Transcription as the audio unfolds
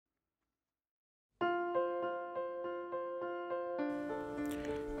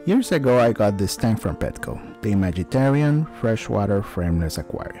Years ago I got this tank from Petco, the Imagitarium Freshwater Frameless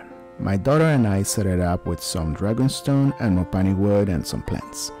Aquarium. My daughter and I set it up with some dragonstone and mopani wood and some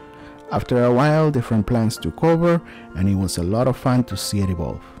plants. After a while, different plants took over and it was a lot of fun to see it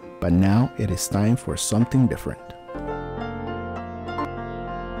evolve. But now it is time for something different.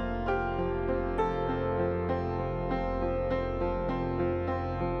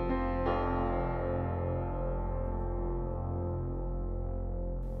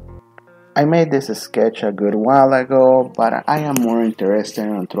 I made this sketch a good while ago, but I am more interested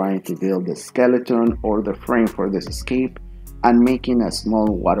in trying to build the skeleton or the frame for this escape and making a small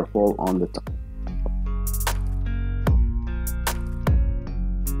waterfall on the top.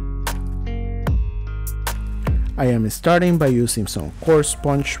 I am starting by using some coarse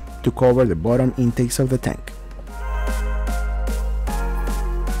sponge to cover the bottom intakes of the tank.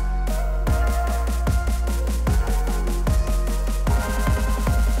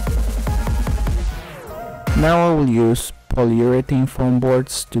 Now I will use polyurethane foam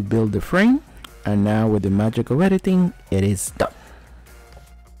boards to build the frame, and now with the magic of editing, it is done.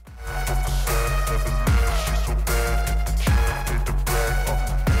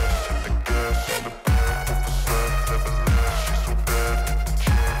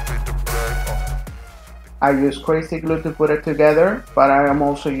 I use crazy glue to put it together, but I am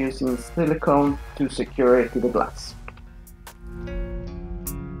also using silicone to secure it to the glass.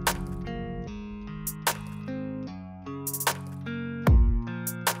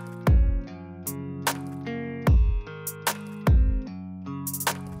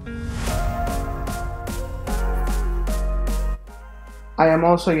 I am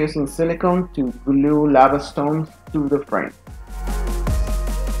also using silicone to glue lava stones to the frame.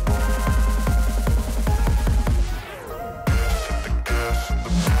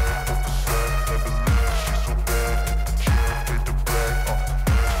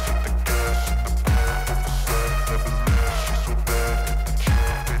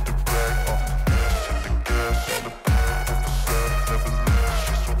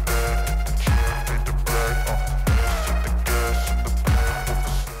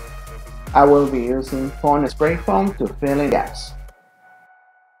 I will be using Fawn spray foam to fill in gaps.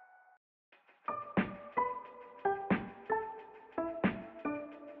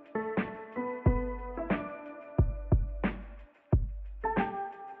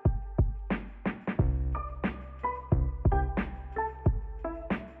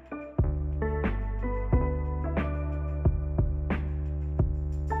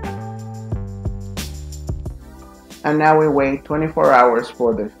 And now we wait 24 hours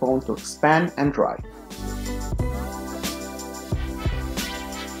for the foam to expand and dry.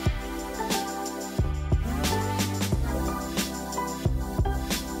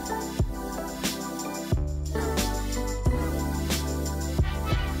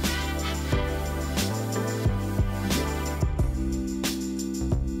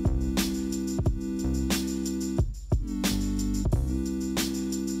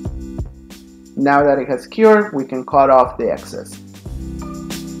 Now that it has cured, we can cut off the excess.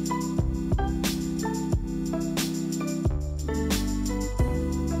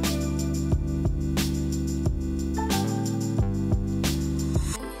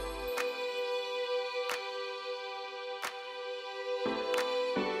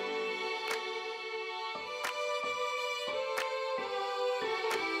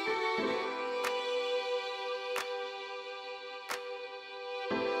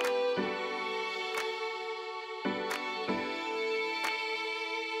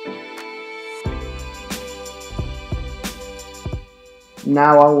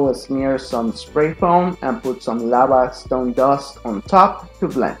 Now I will smear some spray foam and put some lava stone dust on top to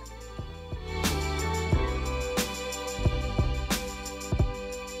blend.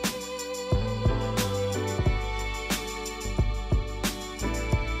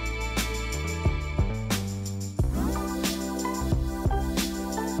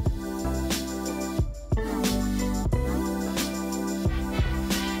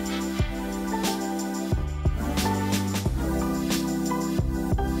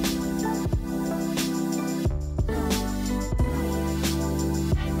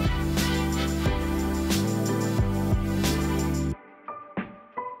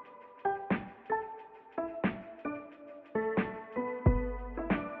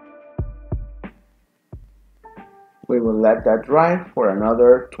 We will let that dry for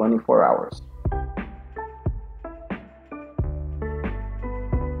another 24 hours.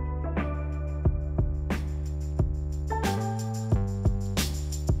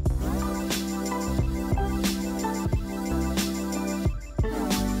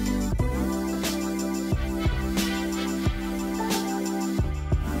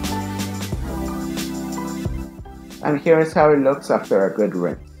 And here is how it looks after a good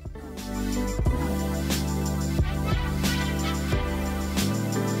rinse.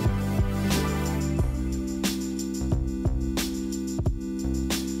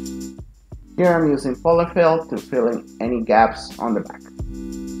 Here I'm using polyfill to fill in any gaps on the back.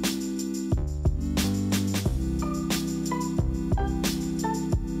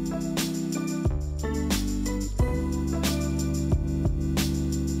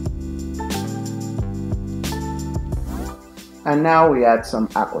 And now we add some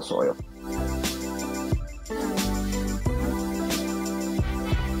aqua soil.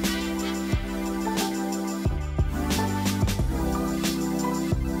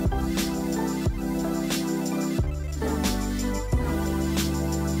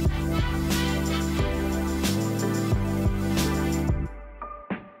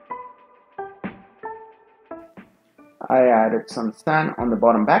 I added some sand on the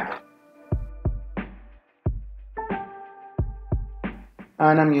bottom back.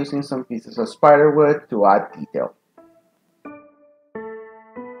 And I'm using some pieces of spiderwood to add detail.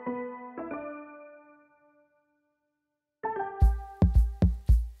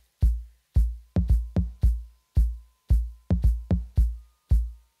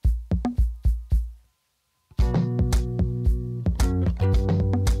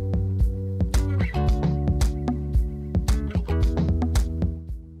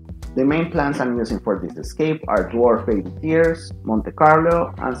 The main plants I'm using for this escape are dwarf baby tears, Monte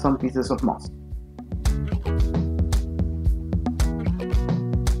Carlo, and some pieces of moss.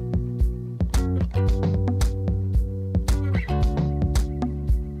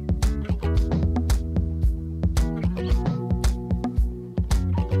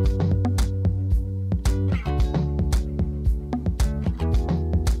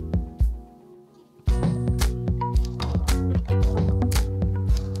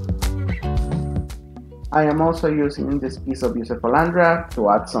 I am also using this piece of Bucephalandra to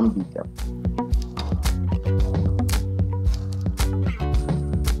add some detail.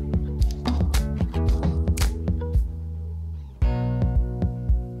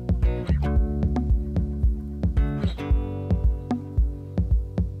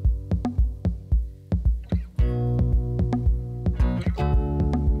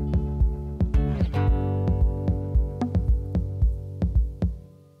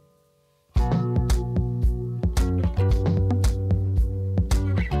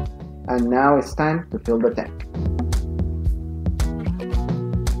 And now it's time to fill the tank.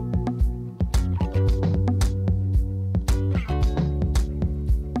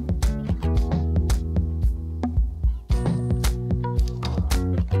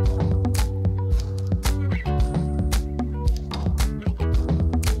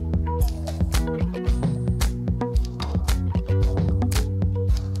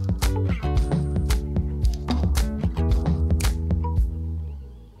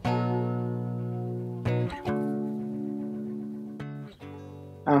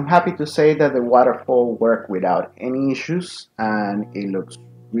 I'm happy to say that the waterfall worked without any issues and it looks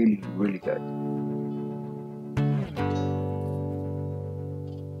really good.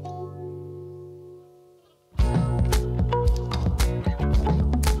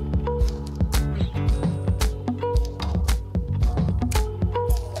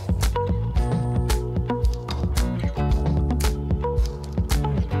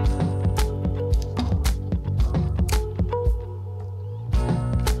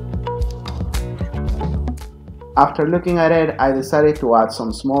 After looking at it, I decided to add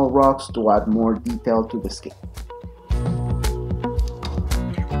some small rocks to add more detail to the scape.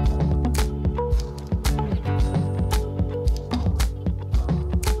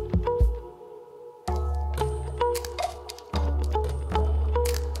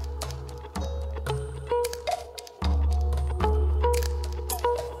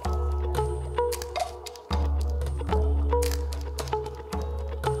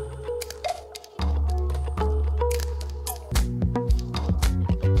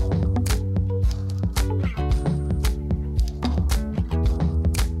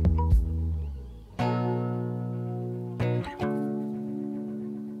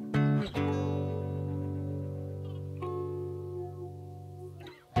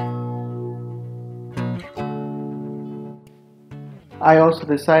 I also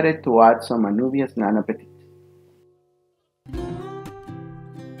decided to add some Anubias Nana Petit.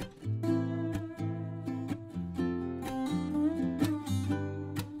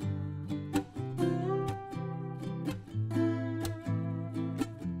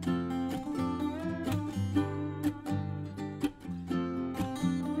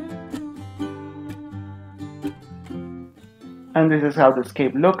 And this is how the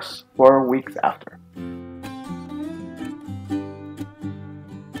scape looks 4 weeks after.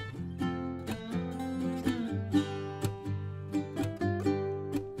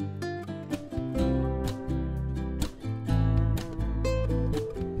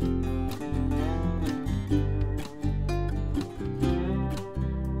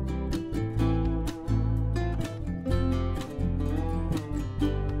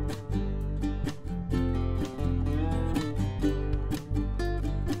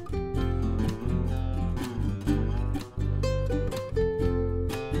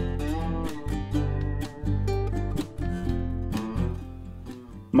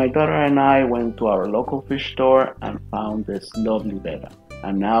 My daughter and I went to our local fish store and found this lovely betta,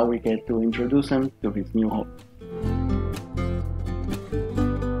 and now we get to introduce him to his new home.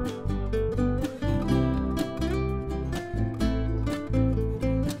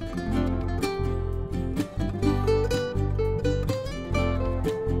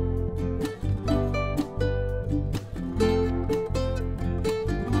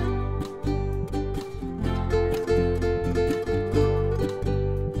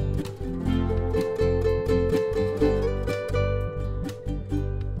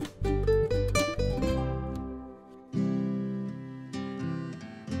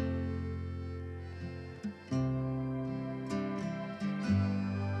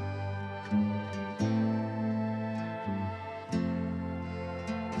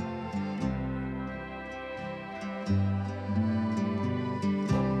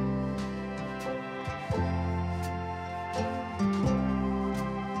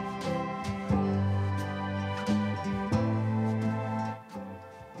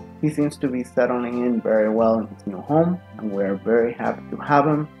 He seems to be settling in very well in his new home, and we're very happy to have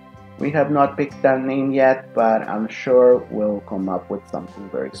him. We have not picked that name yet, but I'm sure we'll come up with something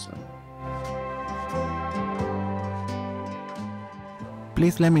very soon.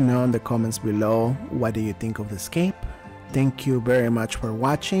 Please let me know in the comments below, what do you think of the scape? Thank you very much for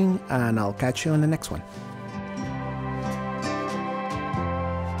watching, and I'll catch you on the next one.